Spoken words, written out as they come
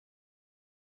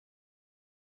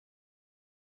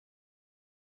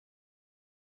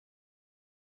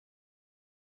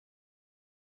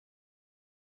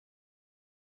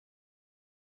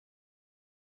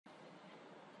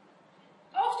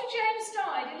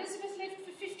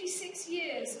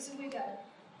widow.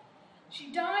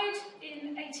 She died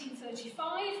in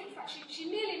 1835. In fact, she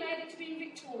nearly made it to being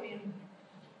Victorian.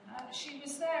 She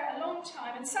was there a long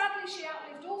time, and sadly she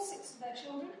outlived all 6 of their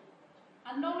children,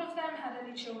 and none of them had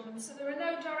any children, so there are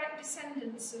no direct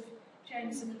descendants of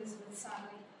James and Elizabeth,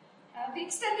 sadly. The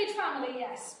extended family,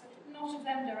 yes, but not of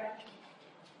them directly.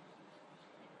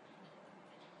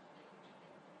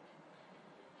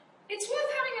 It's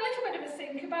worth having a little bit of a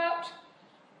think about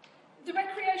the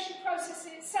recreation process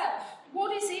in itself.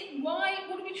 What is it? Why?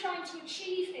 What are we trying to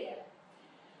achieve here?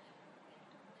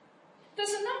 There's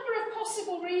a number of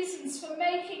possible reasons for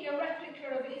making a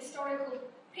replica of a historical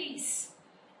piece.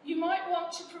 You might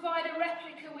want to provide a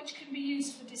replica which can be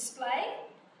used for display,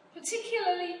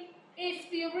 particularly if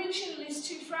the original is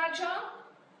too fragile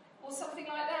or something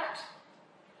like that.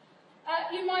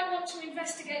 You might want to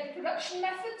investigate the production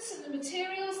methods and the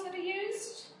materials that are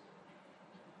used.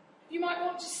 You might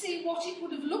want to see what it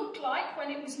would have looked like when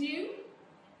it was new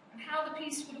and how the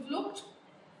piece would have looked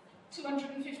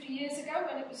 250 years ago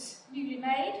when it was newly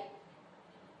made.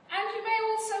 And you may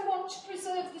also want to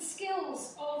preserve the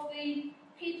skills of the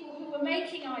people who were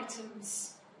making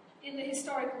items in the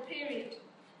historical period.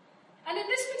 And in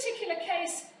this particular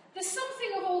case, there's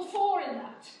something of all 4 in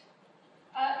that.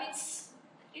 It's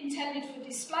intended for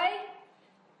display.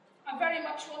 I very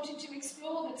much wanted to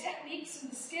explore the techniques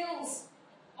and the skills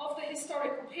of the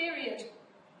historical period.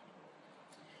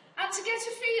 And to get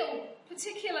a feel,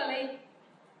 particularly,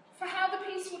 for how the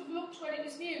piece would have looked when it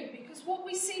was new, because what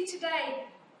we see today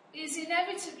is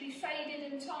inevitably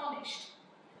faded and tarnished.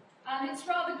 And it's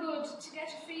rather good to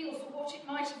get a feel for what it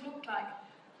might have looked like.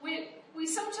 We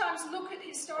sometimes look at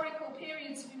historical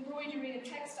periods of embroidery and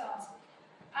textiles,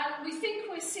 and we think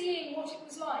we're seeing what it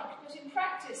was like, but in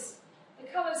practice, the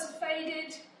colours have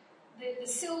faded, the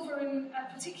silver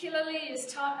particularly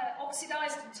is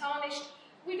oxidised and tarnished.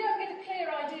 We don't get a clear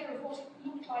idea of what it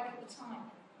looked like at the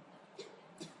time.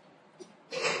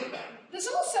 There's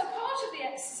also part of the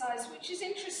exercise which is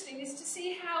interesting, is to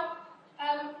see how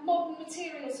modern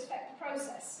materials affect the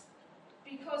process.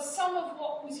 Because some of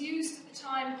what was used at the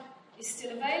time is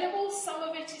still available, some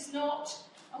of it is not,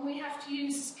 and we have to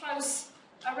use as close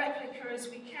a replica as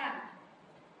we can.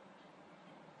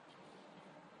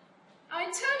 In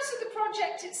terms of the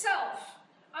project itself,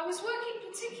 I was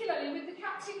working particularly with the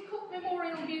Captain Cook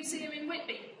Memorial Museum in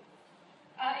Whitby,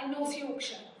 in North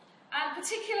Yorkshire, and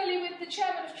particularly with the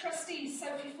Chairman of Trustees,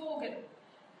 Sophie Forgan.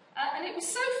 And it was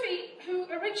Sophie who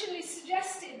originally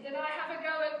suggested that I have a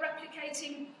go at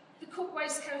replicating the Cook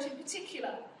waistcoat in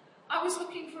particular. I was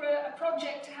looking for a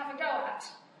project to have a go at,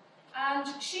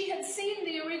 and she had seen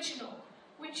the original,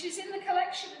 which is in the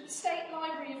collection of the State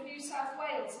Library of New South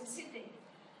Wales in Sydney.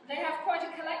 They have quite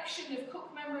a collection of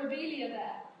Cook memorabilia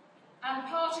there, and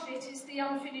part of it is the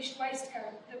unfinished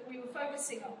waistcoat that we were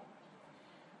focusing on.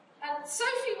 And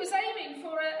Sophie was aiming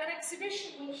for an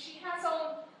exhibition which she has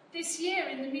on this year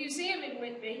in the museum in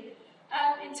Whitby,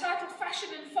 entitled Fashion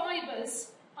and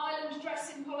Fibres, Island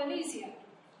Dress in Polynesia.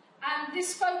 And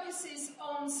this focuses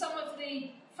on some of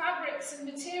the fabrics and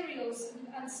materials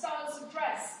and styles of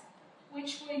dress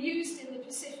which were used in the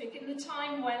Pacific in the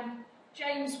time when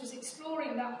James was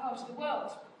exploring that part of the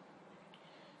world.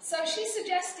 So she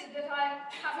suggested that I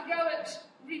have a go at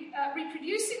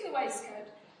reproducing the waistcoat,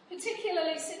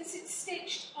 particularly since it's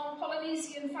stitched on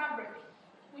Polynesian fabric,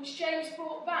 which James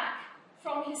brought back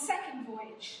from his second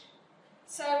voyage.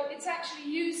 So it's actually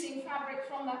using fabric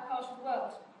from that part of the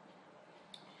world.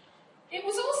 It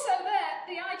was also there,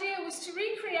 the idea was to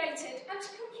recreate it and to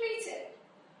complete it,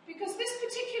 because this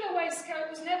particular waistcoat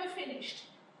was never finished.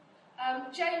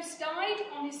 James died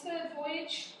on his 3rd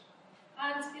voyage,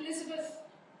 and Elizabeth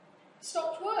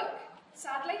stopped work,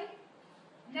 sadly.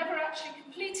 Never actually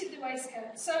completed the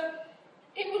waistcoat. So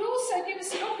it would also give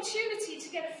us an opportunity to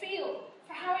get a feel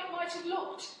for how it might have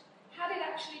looked had it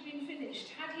actually been finished,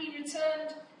 had he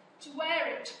returned to wear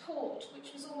it to court,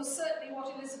 which was almost certainly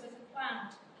what Elizabeth had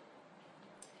planned.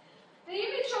 The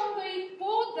image on the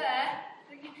board there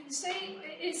that you can see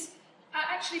is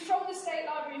actually from the State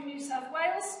Library of New South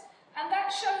Wales, and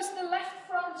that shows the left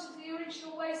front of the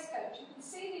original waistcoat. You can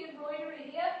see the embroidery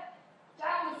here,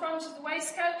 down the front of the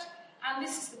waistcoat, and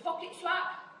this is the pocket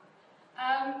flap.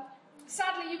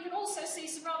 Sadly, you can also see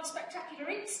some rather spectacular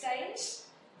ink stains,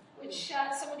 which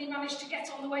somebody managed to get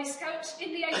on the waistcoat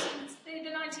in the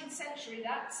 19th century,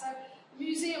 so the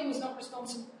museum was not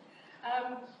responsible.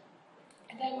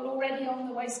 They were already on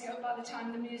the waistcoat by the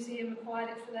time the museum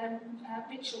acquired it for their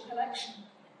Mitchell collection.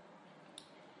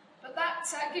 But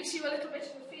that gives you a little bit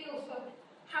of a feel for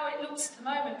how it looks at the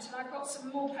moment, and I've got some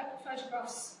more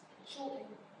photographs shortly.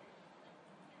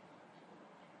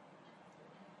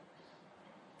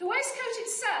 The waistcoat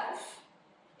itself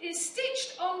is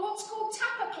stitched on what's called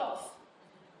tapa cloth,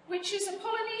 which is a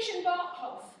Polynesian bark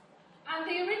cloth. And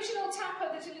the original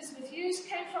tapa that Elizabeth used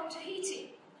came from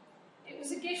Tahiti. It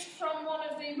was a gift from one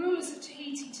of the rulers of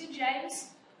Tahiti to James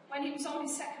when he was on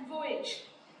his second voyage.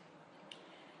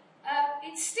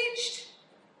 It's stitched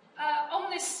on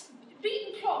this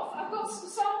beaten cloth. I've got some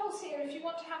samples here if you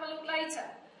want to have a look later.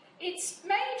 It's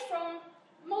made from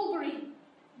mulberry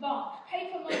bark,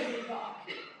 paper mulberry bark.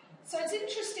 So it's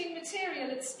interesting material.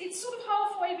 It's sort of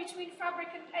halfway between fabric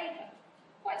and paper.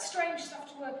 Quite strange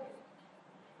stuff to work with.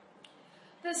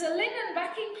 There's a linen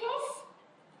backing cloth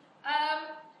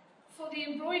for the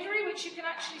embroidery, which you can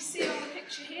actually see on the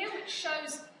picture here, which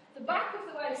shows the back of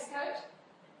the waistcoat.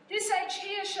 This edge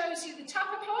here shows you the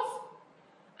tapa cloth,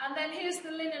 and then here's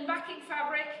the linen backing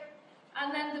fabric,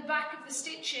 and then the back of the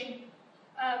stitching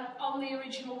on the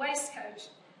original waistcoat.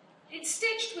 It's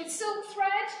stitched with silk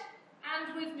thread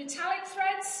and with metallic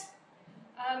threads,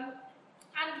 and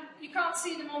you can't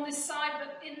see them on this side,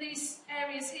 but in these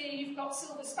areas here you've got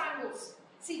silver spangles,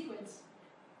 sequins.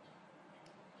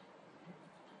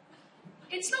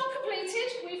 It's not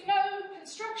completed. We've no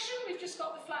construction, we've just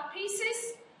got the flat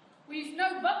pieces. We've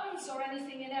no buttons or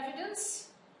anything in evidence.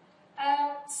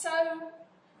 So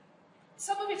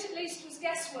some of it at least was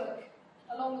guesswork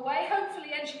along the way,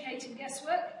 hopefully educated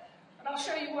guesswork, but I'll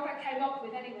show you what I came up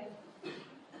with anyway.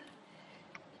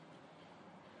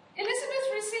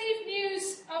 Elizabeth received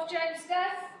news of James'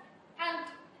 death and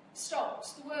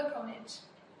stopped the work on it.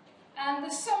 And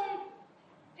there's some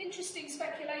interesting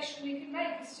speculation we can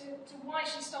make as to why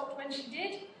she stopped when she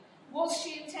did. Was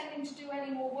she intending to do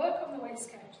any more work on the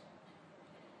waistcoat?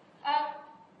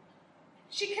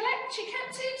 She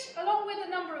kept it along with a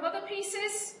number of other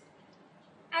pieces,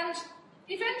 and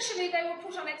eventually they were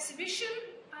put on exhibition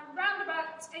around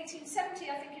about 1870,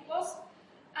 I think it was.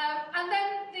 And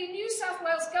then the New South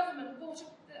Wales government bought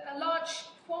a large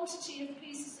quantity of the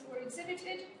pieces that were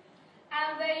exhibited,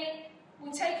 and they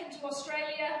were taken to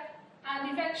Australia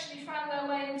and eventually found their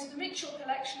way into the Mitchell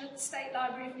collection at the State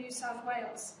Library of New South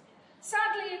Wales.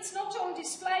 Sadly, it's not on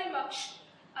display much,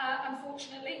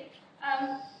 unfortunately.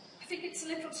 I think it's a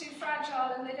little too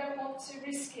fragile and they don't want to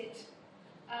risk it.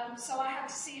 So I had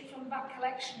to see it from the back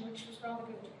collection, which was rather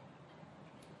good.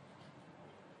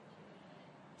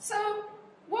 So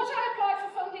what I applied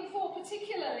for funding for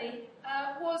particularly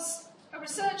was a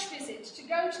research visit to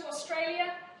go to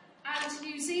Australia and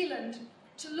New Zealand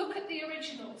to look at the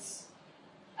originals.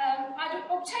 I'd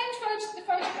obtained the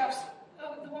photographs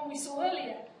of the one we saw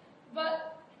earlier,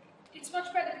 but it's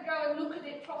much better to go and look at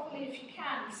it properly if you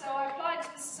can. So I applied to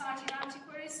the Society of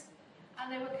Antiquaries,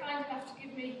 and they were kind enough to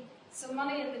give me some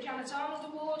money at the Janet Arnold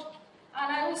Award,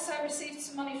 and I also received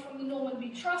some money from the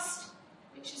Normanby Trust,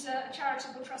 which is a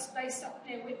charitable trust based up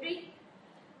near Whitby.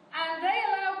 And they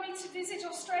allowed me to visit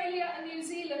Australia and New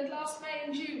Zealand last May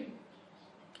and June.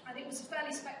 And it was a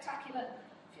fairly spectacular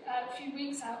few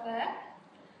weeks out there.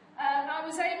 I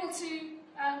was able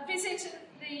to visit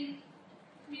the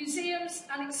museums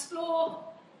and explore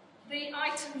the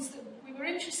items that we were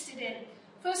interested in.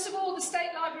 First of all, the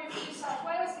State Library of New South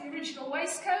Wales, the original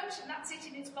waistcoat, and that's it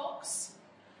in its box.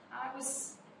 I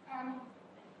was,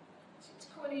 to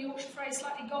coin a Yorkshire phrase,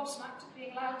 slightly gobsmacked at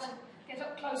being allowed to get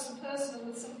up close and personal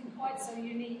with something quite so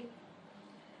unique.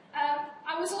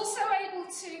 I was also able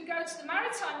to go to the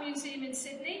Maritime Museum in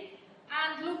Sydney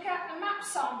and look at a map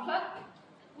sampler,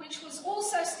 which was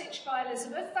also stitched by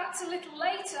Elizabeth. That's a little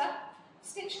later,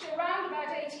 stitched around about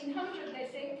 1800, they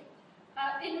think,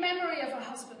 in memory of her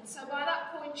husband. So by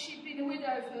that point, she'd been a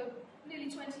widow for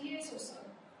nearly 20 years or so.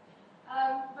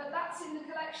 But that's in the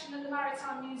collection at the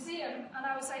Maritime Museum, and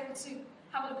I was able to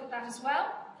have a look at that as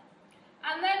well.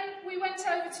 And then we went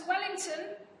over to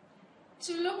Wellington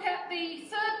to look at the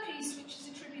third piece, which is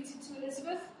attributed to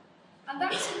Elizabeth, and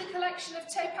that's in the collection of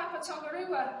Te Papa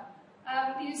Tongarua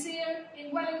Museum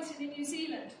in Wellington in New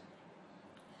Zealand.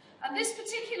 And this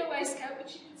particular waistcoat,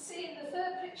 which you can see in the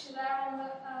third picture there on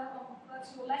the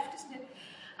to your left, isn't it?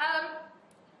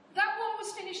 That one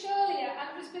was finished earlier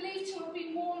and was believed to have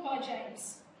been worn by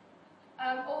James,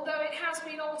 although it has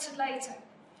been altered later.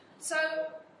 So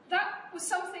that was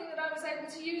something that I was able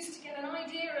to use to get an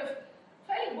idea of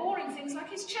fairly boring things like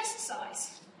his chest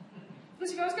size.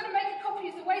 Because if I was going to make a copy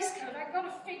of the waistcoat, I'd got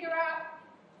to figure out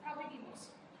how big he was.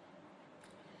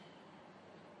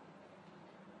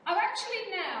 I've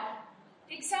actually now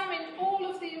examined all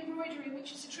of the embroidery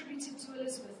which is attributed to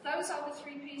Elizabeth. Those are the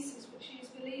three pieces which she is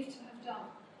believed to have done.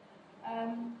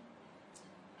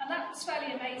 And that was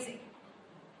fairly amazing.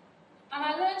 And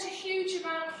I learned a huge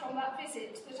amount from that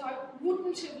visit that I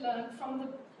wouldn't have learned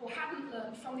from or hadn't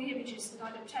learned from the images that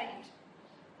I'd obtained.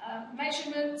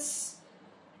 measurements,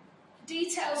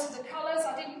 details of the colours.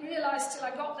 I didn't realise till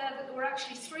I got there that there were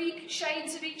actually 3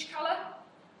 shades of each colour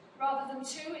rather than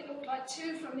 2. It looked like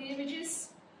 2 from the images.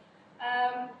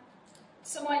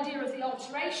 Some idea of the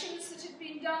alterations that had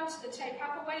been done to the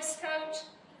tape-upper waistcoat,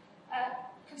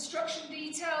 construction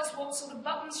details, what sort of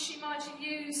buttons she might have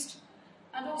used,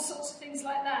 and all sorts of things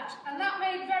like that. And that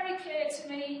made very clear to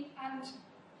me, and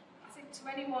I think to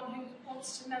anyone who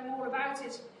wants to know more about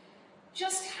it,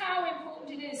 just how important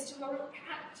it is to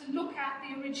look at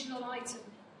the original item,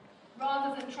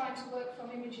 rather than trying to work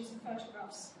from images and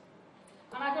photographs.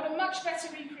 And I got a much better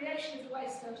recreation of the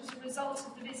waistcoat as a result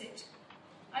of the visit.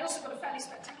 I also got a fairly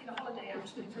spectacular holiday out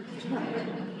of it.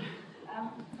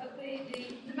 But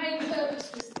the main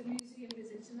purpose was the museum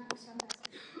visit, and that was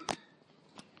fantastic.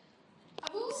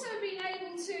 I've also been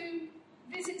able to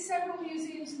visit several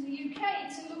museums in the UK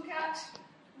to look at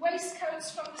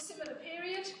waistcoats from a similar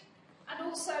period, and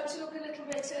also to look a little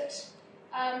bit at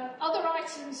other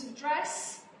items of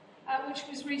dress, which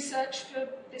was research for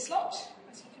this lot,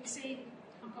 as you can see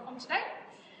I've got on today.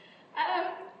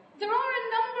 There are a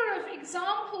number of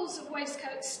examples of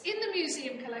waistcoats in the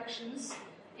museum collections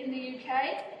in the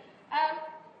UK,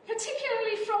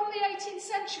 particularly from the 18th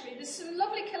century. There's some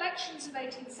lovely collections of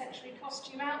 18th century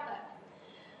costume out there.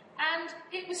 And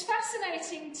it was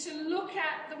fascinating to look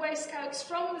at the waistcoats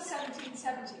from the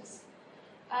 1770s,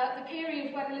 the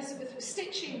period when Elizabeth was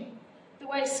stitching the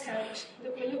waistcoat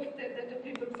that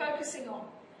we were focusing on,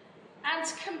 and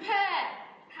to compare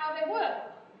how they were.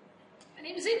 And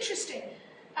it was interesting.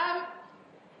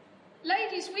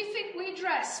 Ladies, we think we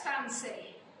dress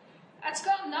fancy. That's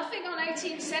got nothing on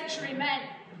 18th century men.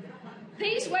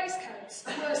 These waistcoats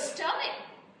were stunning.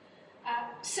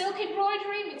 Silk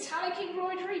embroidery, metallic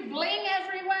embroidery, bling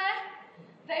everywhere.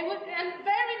 They were, and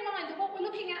bear in mind that what we're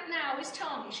looking at now is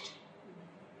tarnished.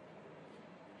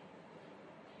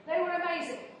 They were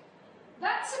amazing.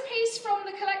 That's a piece from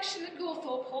the collection at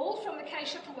Gawthorpe Hall, from the Kay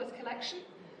Shuttleworth collection.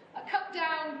 Cut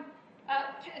down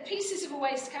pieces of a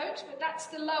waistcoat, but that's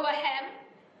the lower hem.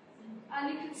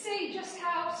 And you can see just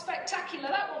how spectacular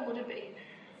that one would have been.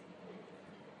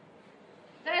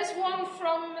 There's one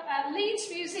from Leeds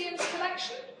Museum's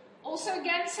collection, also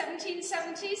again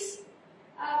 1770s.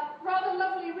 Rather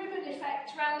lovely ribbon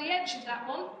effect around the edge of that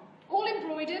one, all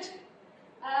embroidered.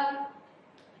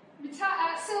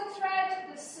 Silk thread,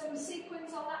 there's some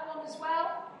sequins on that one as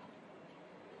well.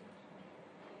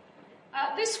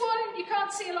 This one you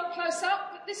can't see a lot close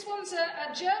up, but this one's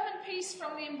a German piece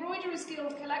from the Embroiderers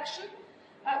Guild collection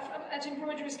at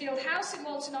Embroiderers Guild House in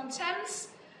Walton-on-Thames.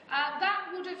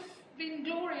 That would have been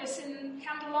glorious in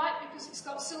candlelight because it's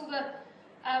got silver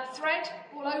thread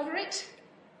all over it.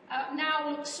 Now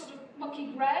looks sort of mucky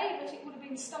grey, but it would have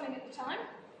been stunning at the time.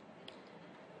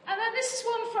 And then this is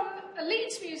one from a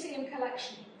Leeds Museum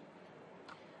collection.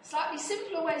 Slightly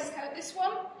simpler waistcoat, this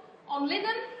one, on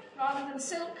linen rather than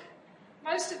silk.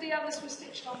 Most of the others were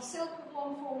stitched on silk of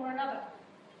one form or another.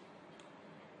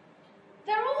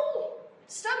 They're all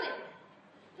stunning,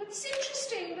 but it's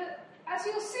interesting that, as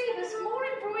you'll see, there's more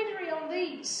embroidery on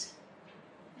these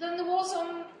than there was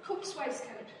on Cook's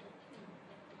waistcoat.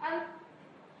 And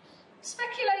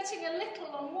speculating a little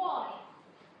on why.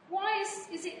 Why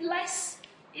is it less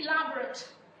elaborate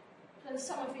than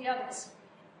some of the others?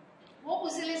 What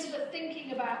was Elizabeth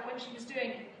thinking about when she was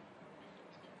doing it?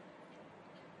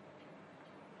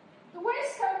 The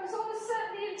waistcoat was almost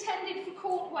certainly intended for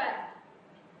court wear.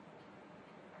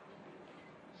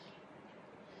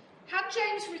 Had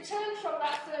James returned from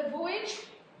that third voyage,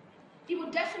 he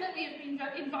would definitely have been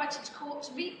invited to court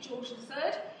to meet George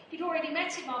III. He'd already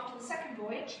met him after the second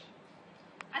voyage,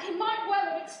 and he might well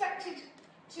have expected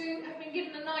to have been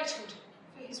given a knighthood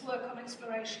for his work on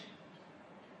exploration.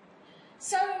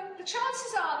 So the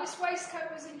chances are this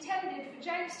waistcoat was intended for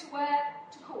James to wear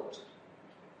to court.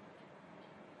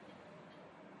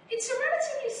 It's a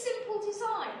relatively simple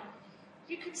design.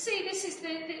 You can see this is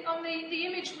on the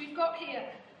image we've got here.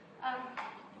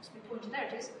 What's my pointer? There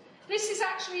it is. This is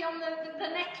actually on the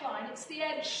neckline. It's the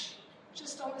edge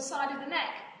just on the side of the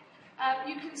neck.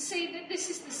 You can see that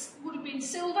this would have been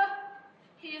silver.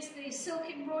 Here's the silk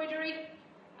embroidery.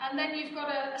 And then you've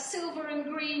got a silver and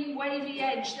green wavy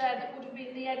edge there that would have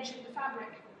been the edge of the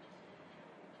fabric.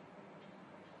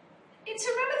 It's a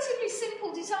relatively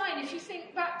simple design if you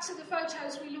think back to the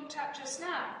photos we looked at just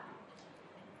now.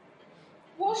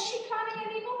 Was she planning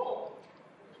any more?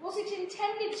 Was it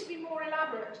intended to be more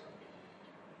elaborate?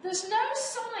 There's no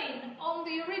sign on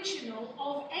the original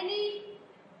of any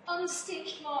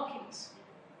unstitched markings.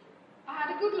 I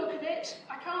had a good look at it.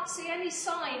 I can't see any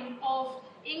sign of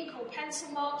ink or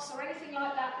pencil marks or anything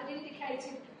like that that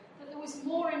indicated that there was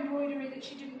more embroidery that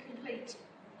she didn't complete.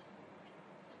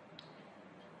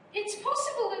 It's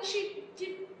possible that she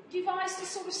devised a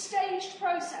sort of staged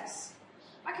process.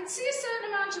 I can see a certain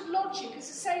amount of logic as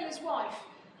a sailor's wife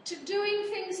to doing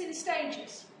things in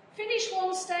stages. Finish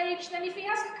one stage, then if he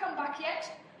hasn't come back yet,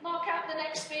 mark out the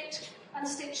next bit and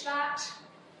stitch that,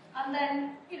 and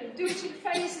then, do it in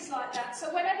phases like that.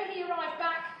 So whenever he arrived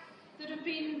back, there'd have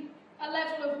been a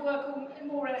level of work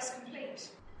more or less complete.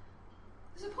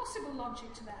 There's a possible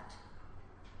logic to that.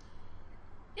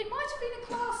 It might have been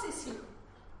a class issue.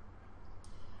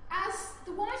 As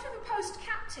the wife of a post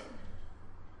captain,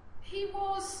 he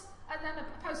was, and then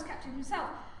a post captain himself,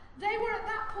 they were at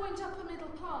that point upper middle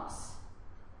class.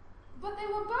 But they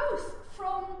were both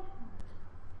from,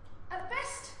 at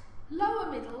best,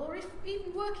 lower middle or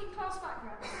even working class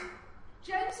backgrounds.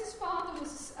 James's father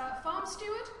was a farm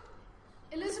steward.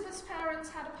 Elizabeth's parents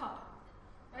had a pub,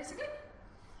 basically.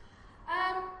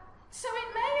 So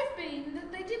it may have been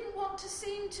that they didn't want to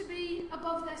seem to be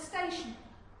above their station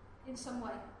in some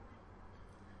way.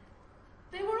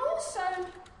 They were also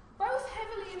both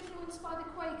heavily influenced by the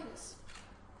Quakers.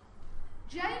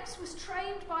 James was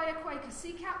trained by a Quaker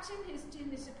sea captain in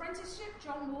his apprenticeship,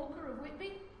 John Walker of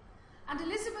Whitby, and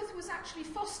Elizabeth was actually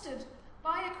fostered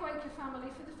by a Quaker family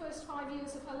for the first 5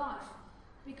 years of her life,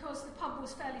 because the pub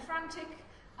was fairly frantic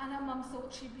and her mum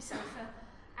thought she'd be safer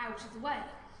out of the way.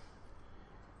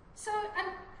 So, and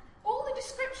all the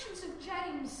descriptions of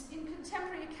James in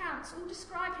contemporary accounts all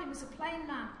describe him as a plain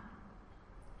man.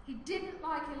 He didn't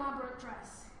like elaborate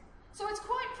dress. So it's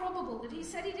quite probable that he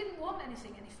said he didn't want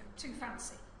anything too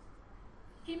fancy.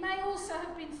 He may also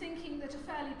have been thinking that a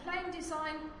fairly plain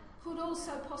design could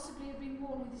also possibly have been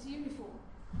worn with his uniform,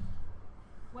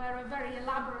 where a very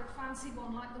elaborate fancy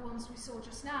one like the ones we saw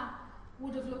just now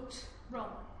would have looked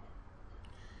wrong.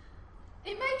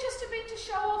 It may just have been to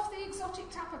show off the exotic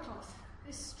tapa cloth,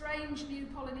 this strange new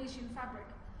Polynesian fabric.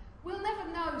 We'll never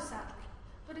know, sadly,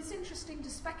 but it's interesting to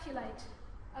speculate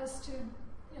as to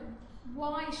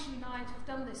why she might have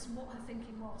done this and what her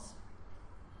thinking was.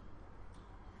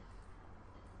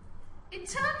 In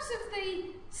terms of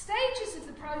the stages of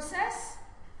the process,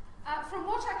 from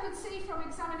what I could see from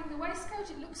examining the waistcoat,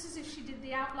 it looks as if she did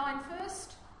the outline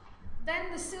first,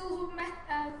 then the silver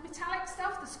metallic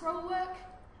stuff, the scroll work,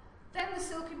 then the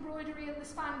silk embroidery and the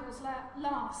spangles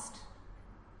last.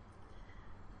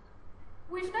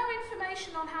 We've no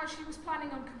information on how she was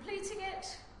planning on completing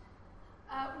it.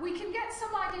 We can get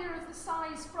some idea of the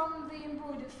size from the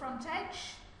embroidered front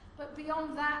edge, but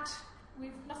beyond that,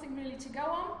 we've nothing really to go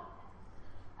on.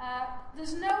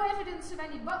 There's no evidence of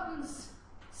any buttons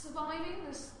surviving.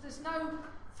 There's no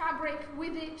fabric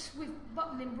with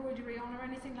button embroidery on or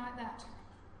anything like that.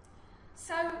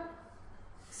 So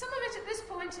some of it at this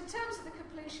point, in terms of the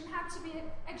completion, had to be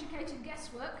educated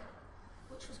guesswork,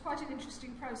 which was quite an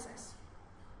interesting process.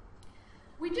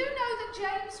 We do know that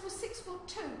James was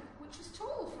 6'2", which was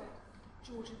tall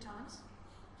for Georgian times.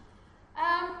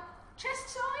 Chest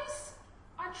size,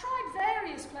 I tried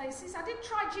various places. I did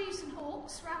try Jeeves and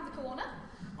Hawkes round the corner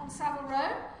on Savile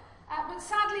Row, but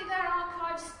sadly their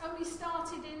archives only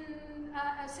started in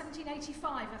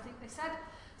 1785, I think they said,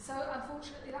 so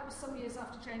unfortunately that was some years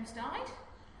after James died.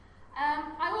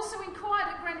 I also inquired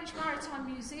at Greenwich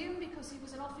Maritime Museum because he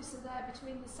was an officer there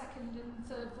between the second and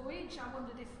third voyage. I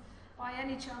wondered if by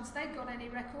any chance they'd got any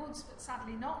records, but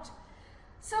sadly not.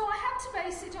 So I had to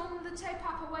base it on the Te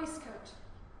Papa waistcoat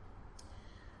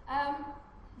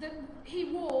that he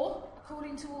wore,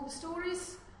 according to all the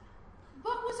stories,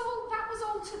 but that was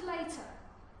altered later.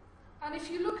 And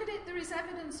if you look at it, there is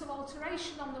evidence of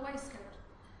alteration on the waistcoat.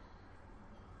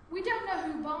 We don't know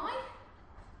who by.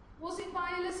 Was it by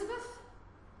Elizabeth,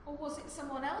 or was it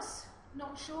someone else?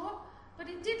 Not sure. But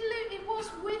it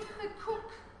was with the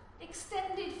Cook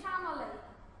extended family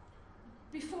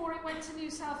before it went to New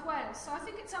South Wales. So I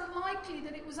think it's unlikely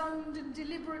that it was owned and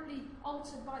deliberately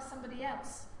altered by somebody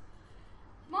else.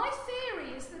 My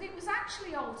theory is that it was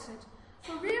actually altered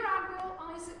for Rear Admiral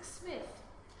Isaac Smith.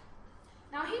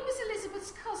 Now, he was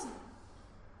Elizabeth's cousin,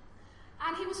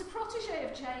 and he was a protege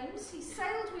of James. He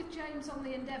sailed with James on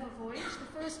the Endeavour voyage,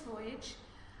 the first voyage.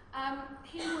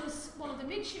 He was one of the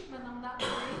midshipmen on that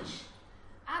voyage,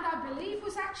 and I believe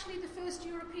was actually the first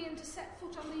European to set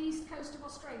foot on the east coast of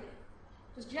Australia.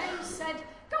 Because James said,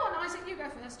 "Go on, Isaac, you go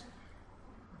first.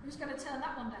 Who's going to turn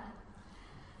that one down?"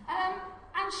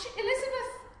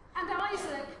 Elizabeth and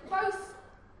Isaac, both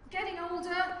getting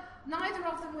older, neither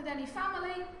of them with any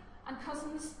family and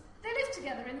cousins, they lived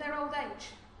together in their old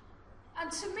age.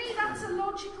 And to me, that's a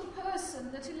logical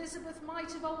person that Elizabeth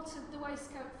might have altered the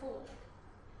waistcoat for.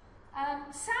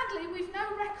 Sadly, we've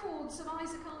no records of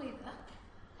Isaac either,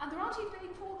 And there aren't even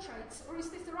any portraits, or if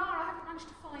there are, I haven't managed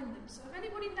to find them. So if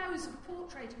anybody knows of a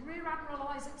portrait of Rear Admiral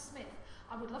Isaac Smith,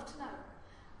 I would love to know,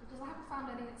 because I haven't found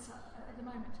any at the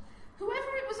moment.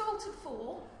 Whoever it was altered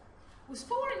for was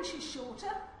 4 inches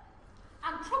shorter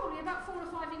and probably about 4 or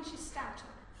 5 inches stouter,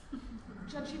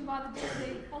 judging by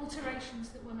the alterations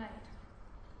that were made.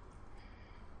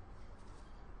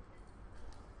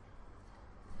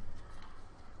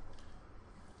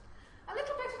 A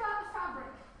little bit about the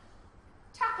fabric.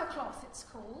 Tapper cloth, it's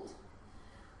called.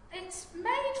 It's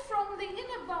made from the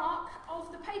inner bark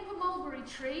of the paper mulberry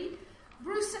tree,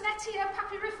 Brucinetia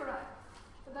papyrifera,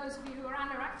 for those of you who are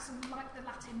anoraks and like the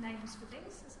Latin names for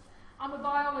things. I'm a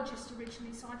biologist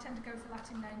originally, so I tend to go for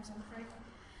Latin names, I'm afraid.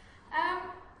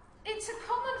 It's a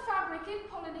common fabric in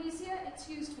Polynesia. It's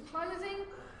used for clothing,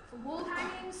 for wall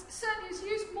hangings. Certainly it's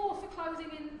used more for clothing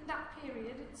in that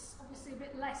period. It's obviously a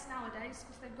bit less nowadays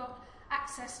because they've got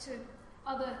access to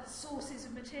other sources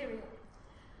of material.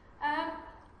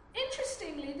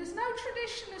 Interestingly, there's no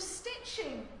tradition of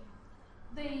stitching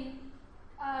the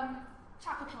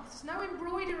tapper cloth. There's no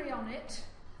embroidery on it.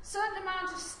 Certain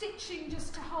amount of stitching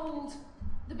just to hold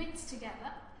the bits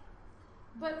together.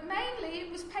 But mainly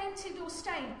it was painted or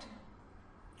stained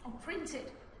or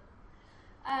printed.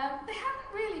 They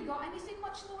hadn't really got anything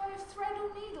much in the way of thread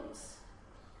or needles.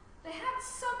 They had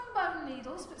some bone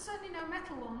needles, but certainly no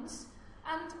metal ones.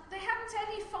 And they hadn't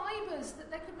any fibres that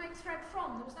they could make thread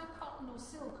from. There was no cotton or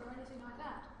silk or anything like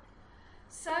that.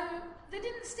 So they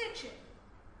didn't stitch it.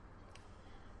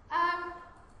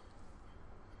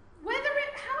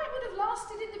 How it would have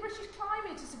lasted in the British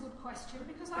climate is a good question,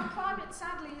 because our climate,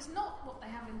 sadly, is not what they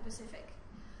have in the Pacific.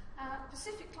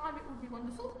 Pacific climate would be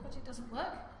wonderful, but it doesn't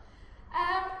work.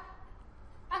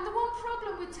 And the one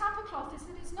problem with tapper cloth is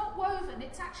that it's not woven,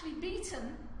 it's actually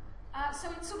beaten,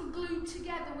 so it's sort of glued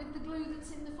together with the glue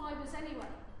that's in the fibres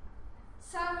anyway.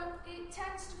 So it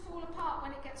tends to fall apart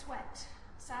when it gets wet,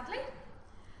 sadly.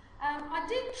 I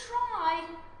did try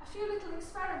a few little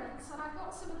experiments, and I've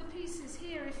got some of the pieces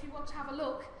here if you want to have a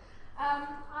look.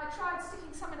 I tried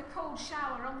sticking some in a cold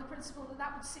shower on the principle that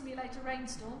that would simulate a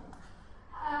rainstorm,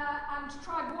 and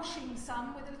tried washing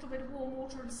some with a little bit of warm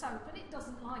water and soap, and it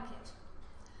doesn't like it.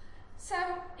 So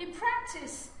in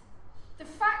practice, the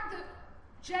fact that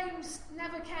James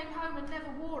never came home and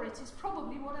never wore it is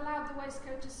probably what allowed the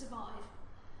waistcoat to survive,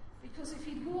 because if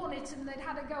he'd worn it and they'd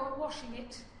had a go at washing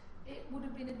it, it would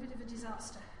have been a bit of a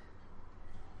disaster.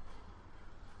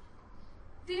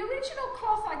 The original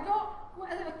cloth I got,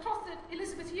 the cloth that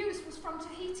Elizabeth used, was from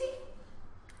Tahiti.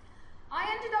 I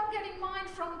ended up getting mine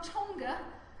from Tonga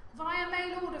via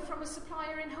mail order from a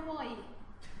supplier in Hawaii,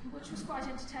 which was quite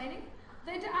entertaining.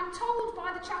 I'm told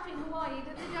by the chap in Hawaii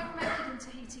that they don't make it in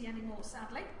Tahiti anymore,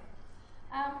 sadly.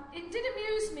 It did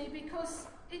amuse me because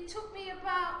it took me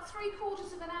about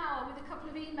 3/4 of an hour with a couple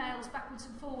of emails backwards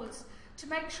and forwards to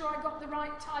make sure I got the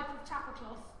right type of tapper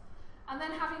cloth. And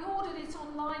then having ordered it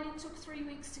online, it took 3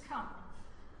 weeks to come.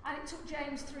 And it took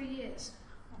James 3 years.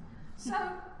 So,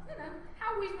 you know,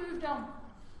 how we've moved on.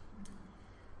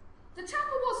 The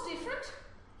tapper was different.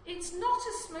 It's not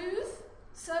a smooth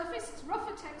surface, it's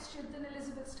rougher textured than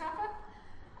Elizabeth's tapper.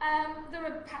 There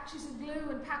are patches of glue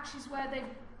and patches where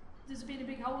there's been a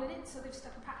big hole in it, so they've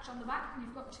stuck a patch on the back and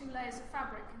you've got 2 layers of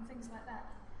fabric and things like that.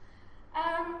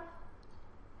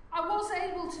 I was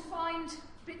able to find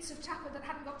bits of tapper that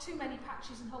hadn't got too many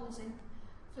patches and holes in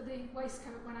for the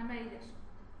waistcoat when I made it.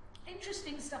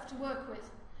 Interesting stuff to work with.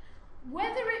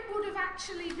 Whether it would have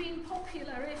actually been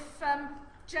popular if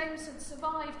James had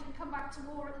survived and come back to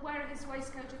wear his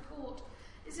waistcoat at court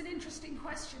is an interesting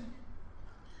question.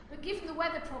 But given the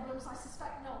weather problems, I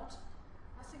suspect not.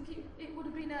 I think it would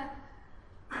have been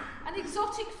an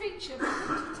exotic feature that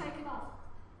couldn't have taken off.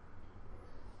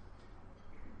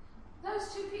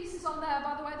 Those 2 pieces on there,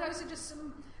 by the way, those are just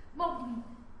some modern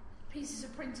pieces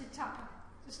of printed tapper,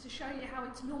 just to show you how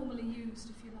it's normally used,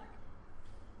 if you like.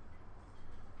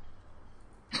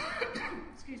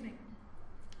 Excuse me.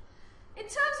 In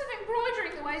terms of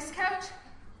embroidering the waistcoat,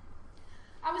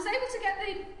 I was able to get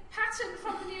the pattern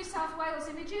from the New South Wales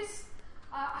images.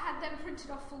 I had them printed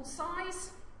off full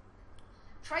size,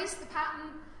 traced the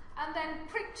pattern, and then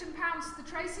pricked and pounced the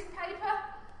tracing paper.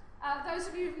 Those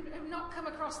of you who have not come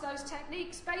across those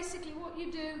techniques, basically what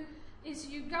you do is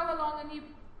you go along and you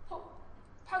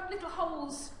poke little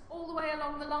holes all the way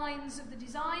along the lines of the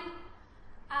design,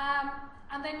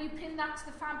 and then you pin that to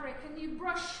the fabric and you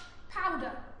brush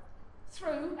powder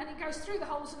through, and it goes through the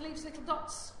holes and leaves little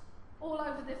dots all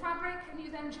over the fabric, and you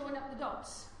then join up the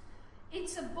dots.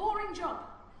 It's a boring job,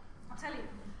 I'll tell you.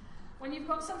 When you've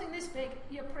got something this big,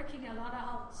 you're pricking a lot of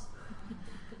holes.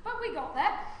 But we got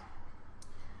there.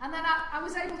 And then I I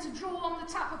was able to draw on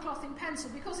the tapper cloth in pencil.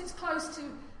 Because it's close to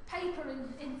paper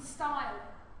in style,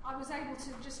 I was able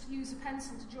to just use a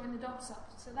pencil to join the dots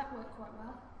up, so that worked quite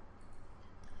well.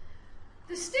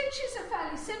 The stitches are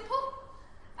fairly simple,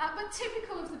 but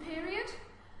typical of the period.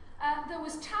 There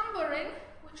was tambouring,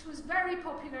 which was very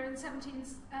popular in 1760s,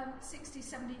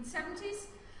 1770s.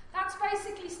 That's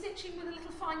basically stitching with a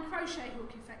little fine crochet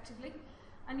hook, effectively.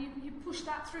 And you push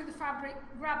that through the fabric,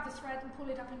 grab the thread and pull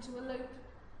it up into a loop.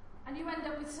 And you end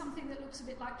up with something that looks a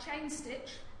bit like chain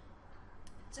stitch.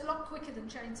 It's a lot quicker than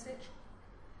chain stitch.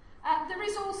 There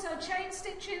is also chain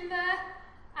stitch in there,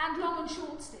 and long and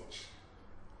short stitch.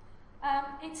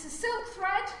 It's a silk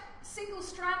thread, a single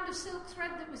strand of silk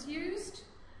thread that was used,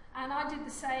 and I did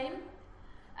the same.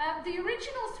 The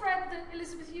original thread that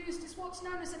Elizabeth used is what's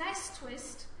known as an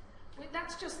S-twist.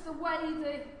 That's just the way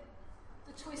the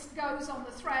twist goes on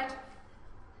the thread.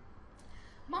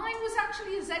 Mine was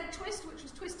actually a Z-twist, which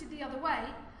was twisted the other way,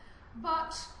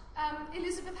 but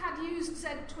Elizabeth had used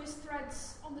Z-twist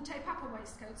threads on the tape-upper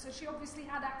waistcoat, so she obviously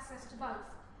had access to both.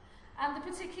 And the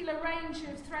particular range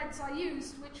of threads I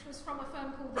used, which was from a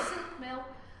firm called the Silk Mill,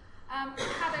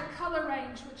 had a colour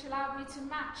range which allowed me to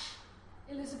match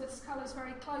Elizabeth's colours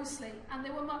very closely, and they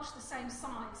were much the same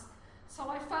size. So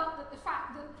I felt that the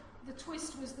fact that the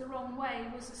twist was the wrong way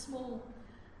was a small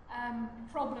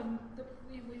problem that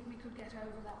we could get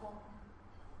over that one.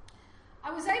 I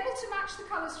was able to match the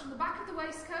colours from the back of the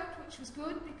waistcoat, which was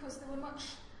good because there were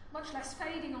much less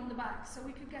fading on the back, so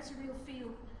we could get a real feel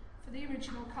for the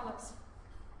original colours.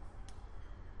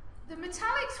 The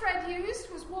metallic thread used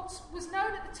was what was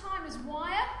known at the time as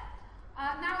wire.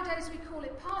 Nowadays we call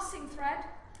it passing thread.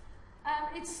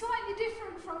 It's slightly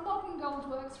different from modern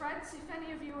goldwork threads, if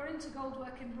any of you are into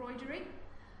goldwork embroidery,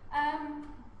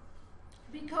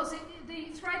 because the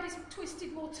thread is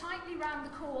twisted more tightly round the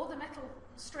core, the metal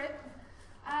strip,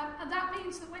 and that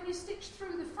means that when you stitch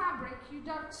through the fabric, you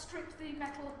don't strip the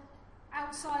metal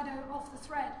outside off the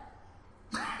thread.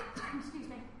 Excuse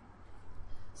me.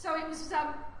 So it was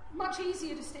much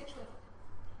easier to stitch with.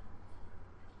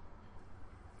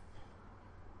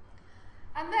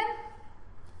 And then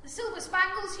the silver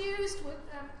spangles used were,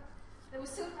 there was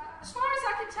silver, as far as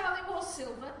I can tell it was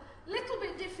silver, a little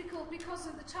bit difficult because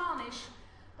of the tarnish,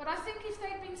 but I think if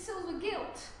they'd been silver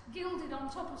gilded on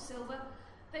top of silver,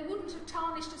 they wouldn't have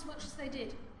tarnished as much as they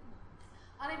did.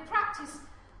 And in practice,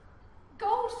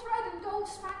 gold thread and gold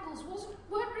spangles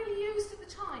weren't really used at the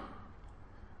time.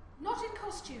 Not in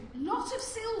costume. Lot of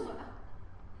silver,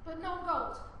 but not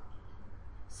gold.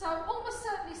 So almost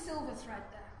certainly silver thread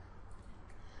there.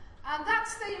 And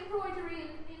that's the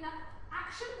embroidery in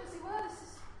action, as it were. This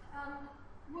is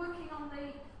working on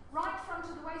the right front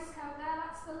of the waistcoat there.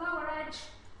 That's the lower edge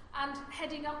and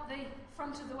heading up the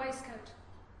front of the waistcoat.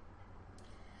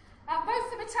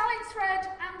 Both the metallic thread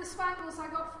and the spangles I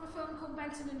got from a firm called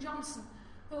Benton & Johnson,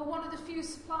 who are one of the few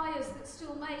suppliers that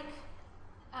still make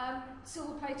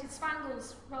silver-plated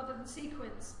spangles rather than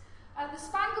sequins. The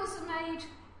spangles are made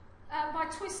by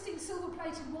twisting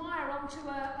silver-plated wire onto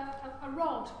a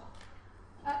rod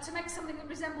to make something that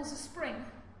resembles a spring.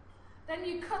 Then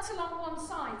you cut along one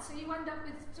side, so you end up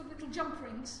with sort of little jump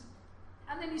rings,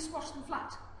 and then you squash them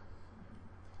flat.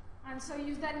 And so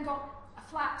you've then got a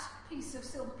flat piece of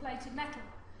silver-plated metal.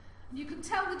 And you can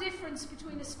tell the difference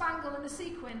between a spangle and a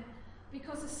sequin,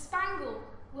 because a spangle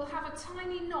will have a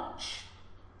tiny notch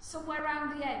somewhere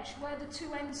around the edge where the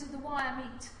two ends of the wire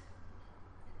meet,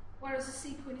 whereas a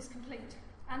sequin is complete.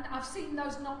 And I've seen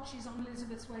those notches on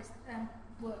Elizabeth's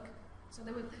work, so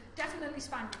they were definitely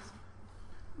spangles.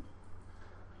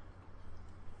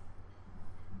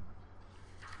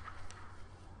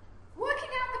 Working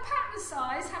out the pattern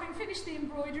size, having finished the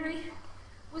embroidery,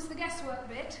 was the guesswork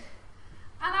bit,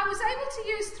 and I was able to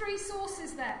use 3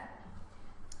 sources there.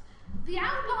 The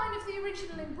outline of the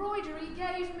original embroidery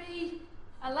gave me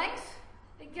a length,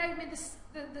 it gave me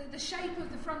the shape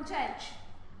of the front edge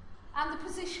and the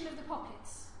position of the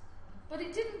pockets, but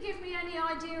it didn't give me any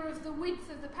idea of the width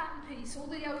of the pattern piece or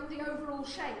the overall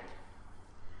shape.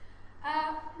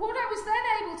 What I was then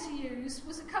able to use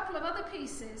was a couple of other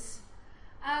pieces.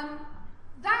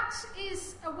 That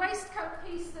is a waistcoat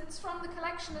piece that's from the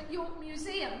collection at York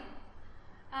Museum.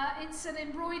 It's an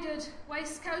embroidered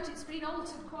waistcoat. It's been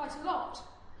altered quite a lot,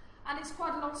 and it's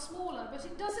quite a lot smaller, but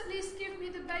it does at least give me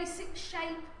the basic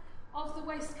shape of the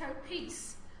waistcoat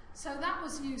piece. So that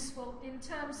was useful in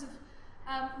terms of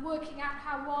working out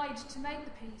how wide to make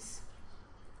the piece.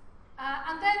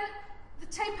 And then the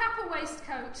tape-upper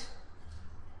waistcoat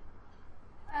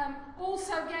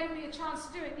also gave me a chance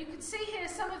to do it. You can see here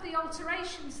some of the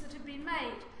alterations that have been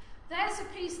made. There's a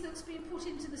piece that's been put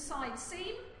into the side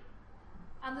seam,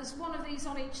 and there's one of these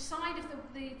on each side of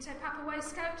the Te Papa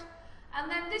waistcoat. And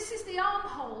then this is the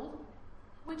armhole,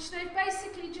 which they've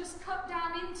basically just cut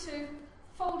down into,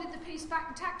 folded the piece back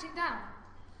and tacked it down.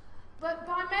 But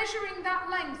by measuring that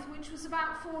length, which was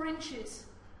about 4 inches,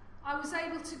 I was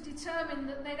able to determine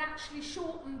that they'd actually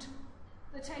shortened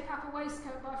the Te Papa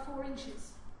waistcoat by 4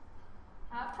 inches.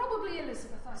 Probably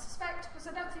Elizabeth, I suspect, because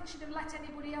I don't think she'd have let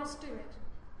anybody else do it.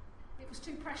 It was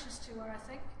too precious to her, I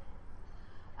think.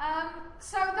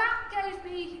 So that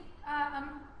gave me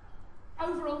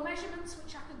overall measurements,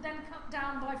 which I could then cut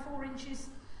down by 4 inches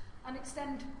and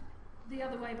extend the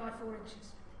other way by 4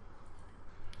 inches.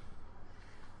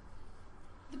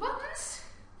 The buttons,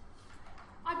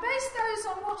 I based those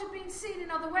on what had been seen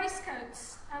in other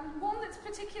waistcoats, and one that's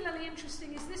particularly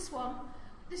interesting is this one.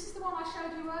 This is the one I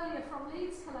showed you earlier from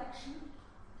Leeds' collection.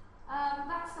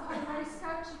 That's the whole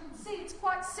waistcoat. You can see it's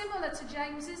quite similar to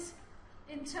James's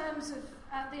in terms of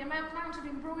the amount of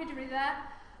embroidery there.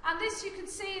 And this, you can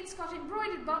see it's got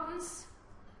embroidered buttons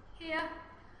here,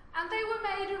 and they were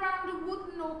made around a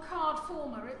wooden or card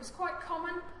former. It was quite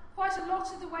common. Quite a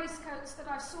lot of the waistcoats that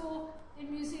I saw in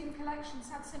museum collections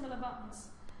had similar buttons.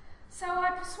 So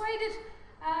I persuaded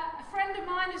a friend of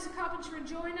mine who's a carpenter and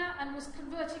joiner and was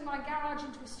converting my garage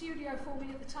into a studio for me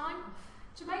at the time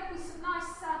to make me some nice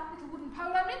little wooden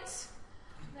polo mints.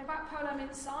 They're about polo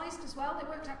mint sized as well. They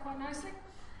worked out quite nicely.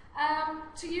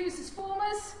 To use as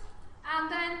formers.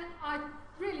 And then I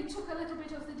really took a little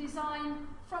bit of the design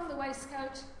from the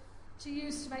waistcoat to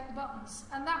use to make the buttons.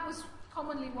 And that was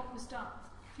commonly what was done.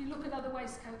 If you look at other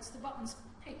waistcoats, the buttons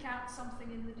pick out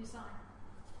something in the design.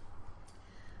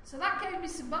 So that gave me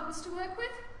some buttons to work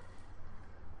with.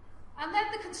 And then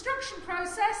the construction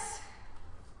process.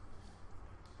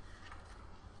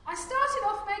 I started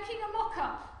off making a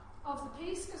mock-up of the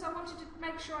piece because I wanted to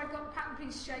make sure I got the pattern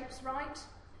piece shapes right.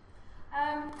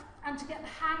 And to get the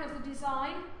hang of the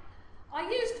design. I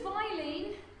used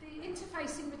Vilene, the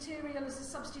interfacing material, as a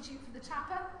substitute for the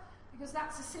tapper, because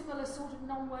that's a similar sort of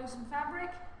non-woven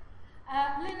fabric.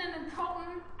 Linen and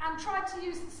cotton, and tried to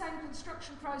use the same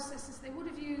construction process as they would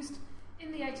have used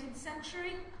in the 18th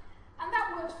century. And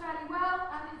that worked fairly well,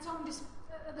 and it's on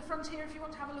at the front here if you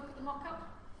want to have a look at the mock-up.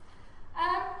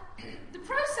 The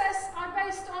process I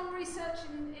based on research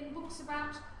in books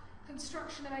about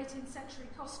construction of 18th century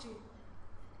costume.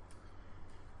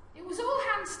 It was all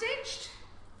hand-stitched,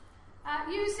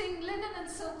 using linen and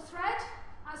silk thread,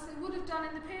 as they would have done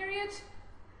in the period.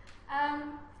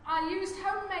 I used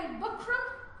homemade buckram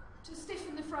to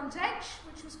stiffen the front edge,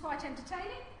 which was quite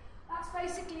entertaining. That's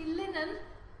basically linen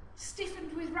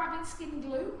stiffened with rabbit skin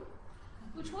glue,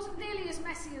 which wasn't nearly as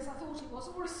messy as I thought it was,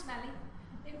 or as smelly.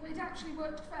 It actually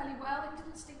worked fairly well. It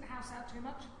didn't stink the house out too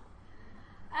much.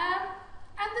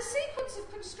 And the sequence of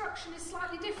construction is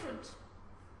slightly different.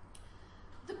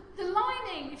 The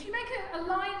lining, if you make a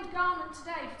lined garment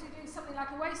today, if you're doing something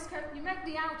like a waistcoat, you make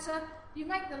the outer, you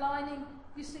make the lining,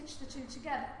 you stitch the two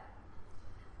together.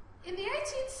 In the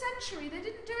 18th century, they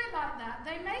didn't do it like that.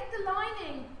 They made the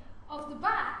lining of the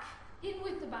back in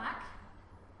with the back,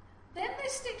 then they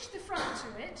stitched the front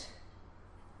to it,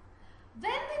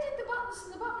 then they did the buttons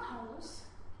and the buttonholes,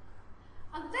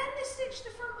 and then they stitched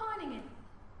the front lining in.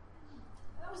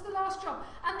 That was the last job.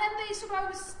 And then they sort of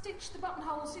over-stitched the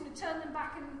buttonholes, turn them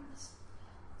back and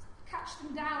catch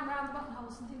them down around the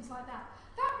buttonholes and things like that.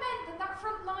 That meant that that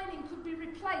front lining could be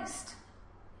replaced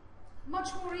much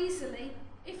more easily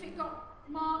if it got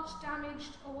marked,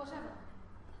 damaged, or whatever.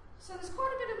 So there's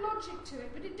quite a bit of logic to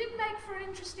it, but it did make for an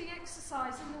interesting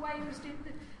exercise in the way it was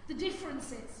the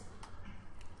differences.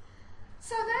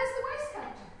 So there's the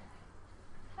waistcoat.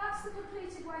 That's the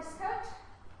completed waistcoat.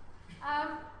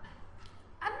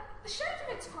 And the shape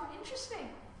of it's quite interesting.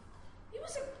 He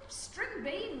was a string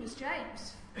bean, was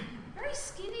James. Very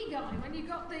skinny guy when you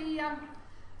got the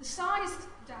size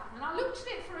down. And I looked at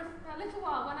it for a little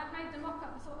while when I made the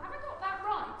mock-up and thought, have I got that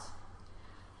right?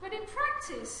 But in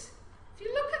practice, if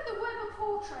you look at the Weber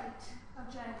portrait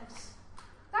of James,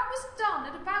 that was done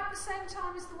at about the same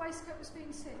time as the waistcoat was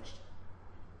being stitched.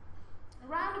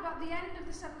 Around about the end of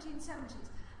the 1770s.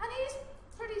 And he's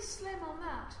pretty slim on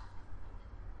that.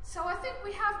 So I think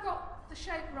we have got the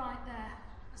shape right there,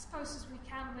 as close as we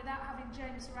can, without having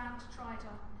James around to try it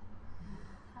on.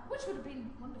 Which would have been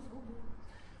wonderful.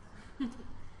 And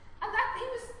that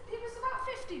he was about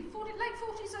 50, late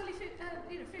 40s, early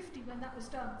 50 when that was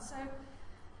done. So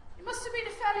he must have been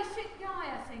a fairly fit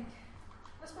guy, I think.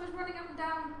 I suppose running up and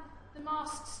down the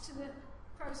masts to the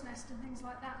crow's nest and things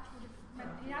like that would have meant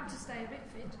he had to stay a bit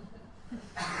fit.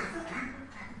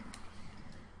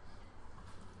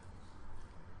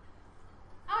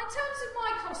 Now, in terms of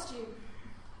my costume,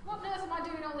 what on earth am I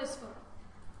doing all this for?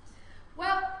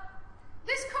 Well,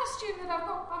 this costume that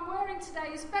I'm wearing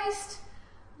today is based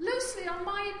loosely on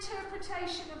my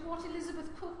interpretation of what Elizabeth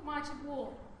Cook might have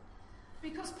worn.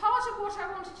 Because part of what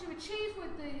I wanted to achieve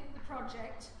with the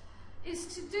project is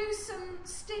to do some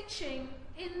stitching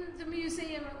in the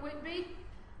museum at Whitby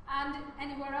and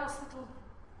anywhere else that'll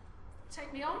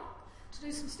take me on to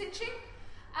do some stitching,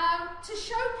 to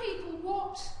show people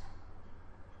what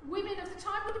women of the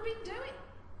time would have been doing.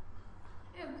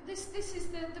 You know, this is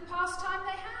the pastime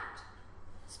they had,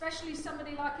 especially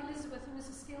somebody like Elizabeth, who was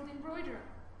a skilled embroiderer.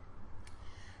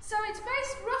 So it's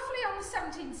based roughly on the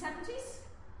 1770s,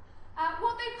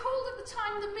 what they called at the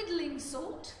time the middling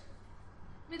sort,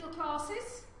 middle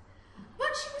classes, but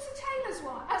she was a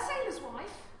sailor's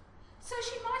wife, so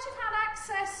she might have had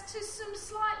access to some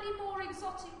slightly more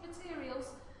exotic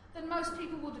materials than most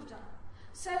people would have done.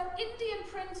 So Indian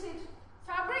printed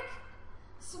fabric,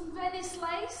 some Venice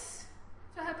lace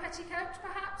for her petticoat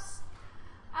perhaps.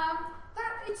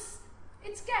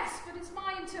 It's guess, but it's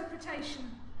my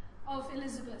interpretation of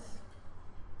Elizabeth.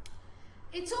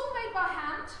 It's all made by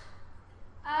hand.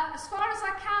 As far as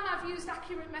I can, I've used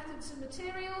accurate methods and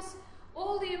materials.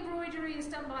 All the embroidery is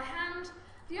done by hand.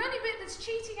 The only bit that's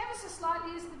cheating ever so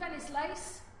slightly is the Venice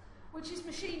lace, which is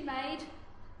machine made,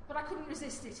 but I couldn't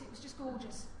resist it. It was just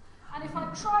gorgeous. And if I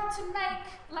tried to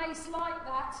make lace like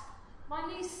that, my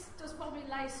niece does bobbin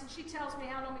lace, and she tells me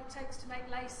how long it takes to make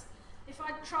lace. If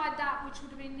I'd tried that, which would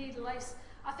have been needle lace,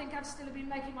 I think I'd still have been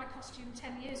making my costume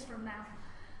 10 years from now.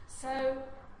 So,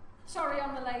 sorry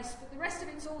on the lace, but the rest of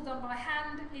it's all done by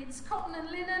hand. It's cotton and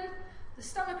linen, the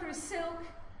stomacher is silk,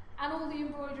 and all the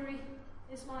embroidery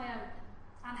is my own,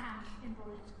 and hand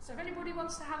embroidered. So if anybody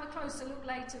wants to have a closer look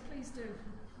later, please do.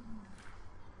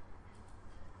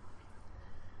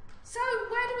 So,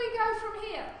 where do we go from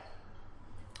here?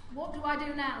 What do I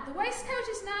do now? The waistcoat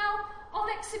is now on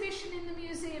exhibition in the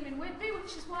museum in Whitby,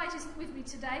 which is why it isn't with me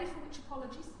today, for which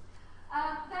apologies.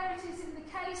 There it is in the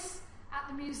case at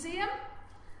the museum,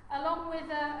 along with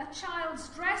a child's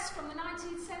dress from the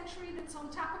 19th century that's on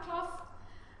tapper cloth,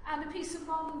 and a piece of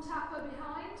modern tapper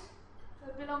behind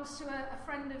that belongs to a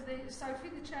friend of Sophie,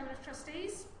 the Chairman of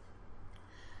Trustees.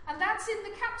 And that's in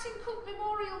the Captain Cook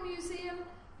Memorial Museum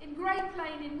in Great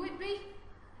Plain in Whitby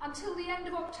until the end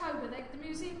of October. The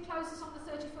museum closes on the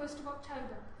 31st of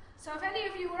October. So if any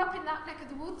of you are up in that neck of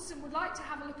the woods and would like to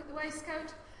have a look at the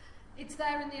waistcoat, it's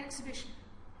there in the exhibition.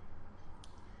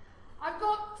 I've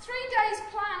got 3 days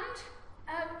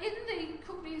planned in the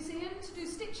Cook Museum to do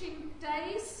stitching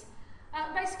days,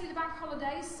 basically the bank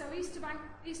holidays, so Easter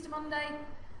Monday,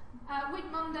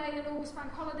 Whit Monday and August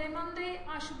Bank Holiday Monday.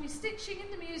 I shall be stitching in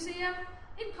the museum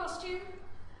in costume,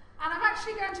 and I'm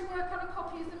actually going to work on a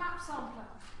copy of the map sampler.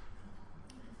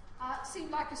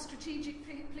 Seemed like a strategic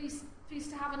piece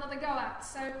to have another go at.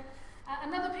 So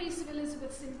another piece of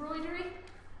Elizabeth's embroidery,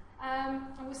 and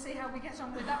we'll see how we get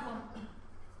on with that one.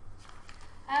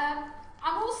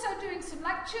 I'm also doing some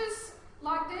lectures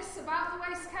like this about the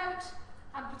waistcoat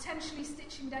and potentially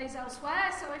stitching days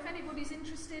elsewhere, so if anybody's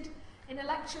interested in a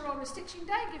lecture or a stitching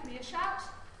day, give me a shout.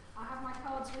 I have my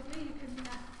cards with me, you can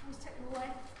always take them away.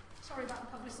 Sorry about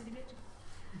the publicity bit.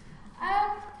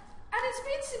 And it's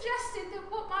been suggested that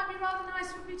what might be rather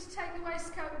nice would be to take the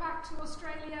waistcoat back to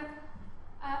Australia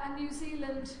and New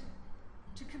Zealand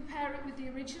to compare it with the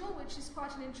original, which is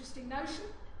quite an interesting notion.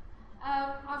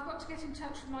 I've got to get in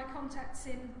touch with my contacts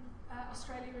in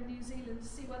Australia and New Zealand to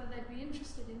see whether they'd be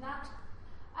interested in that.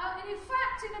 And in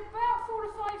fact, in about 4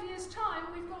 or 5 years' time,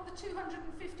 we've got the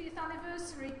 250th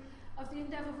anniversary of the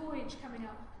Endeavour voyage coming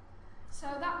up. So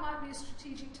that might be a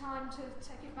strategic time to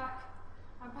take it back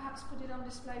and perhaps put it on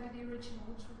display with the original,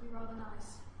 which would be rather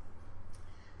nice.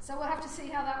 So we'll have to see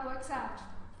how that works out.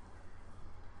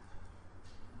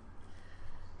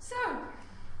 So,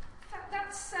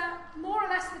 that's more or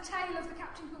less the tale of the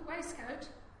Captain Cook waistcoat.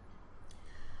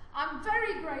 I'm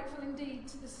very grateful indeed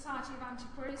to the Society of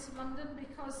Antiquaries of London,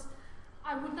 because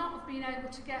I would not have been able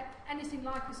to get anything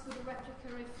like as good a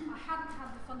replica if I hadn't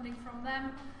had the funding from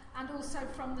them, and also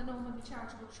from the Normanby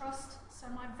Charitable Trust. So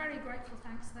my very grateful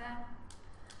thanks there.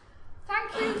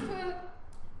 Thank you for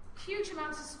huge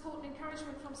amounts of support and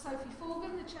encouragement from Sophie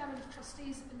Forgan, the Chairman of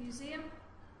Trustees at the museum,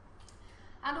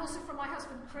 and also from my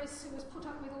husband Chris, who has put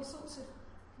up with all sorts of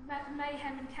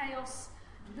mayhem and chaos,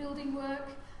 building work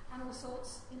and all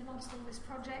sorts in amongst all this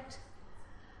project.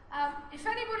 If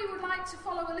anybody would like to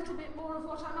follow a little bit more of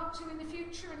what I'm up to in the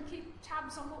future and keep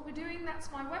tabs on what we're doing, that's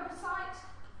my website,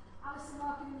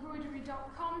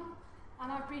 AlisonLarkinEmbroidery.com,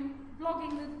 and I've been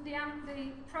blogging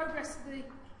the progress of the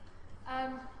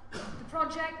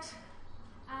project,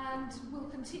 and will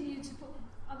continue to put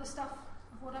other stuff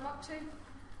of what I'm up to.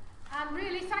 And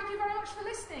really, thank you very much for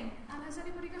listening. And has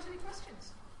anybody got any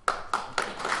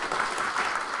questions?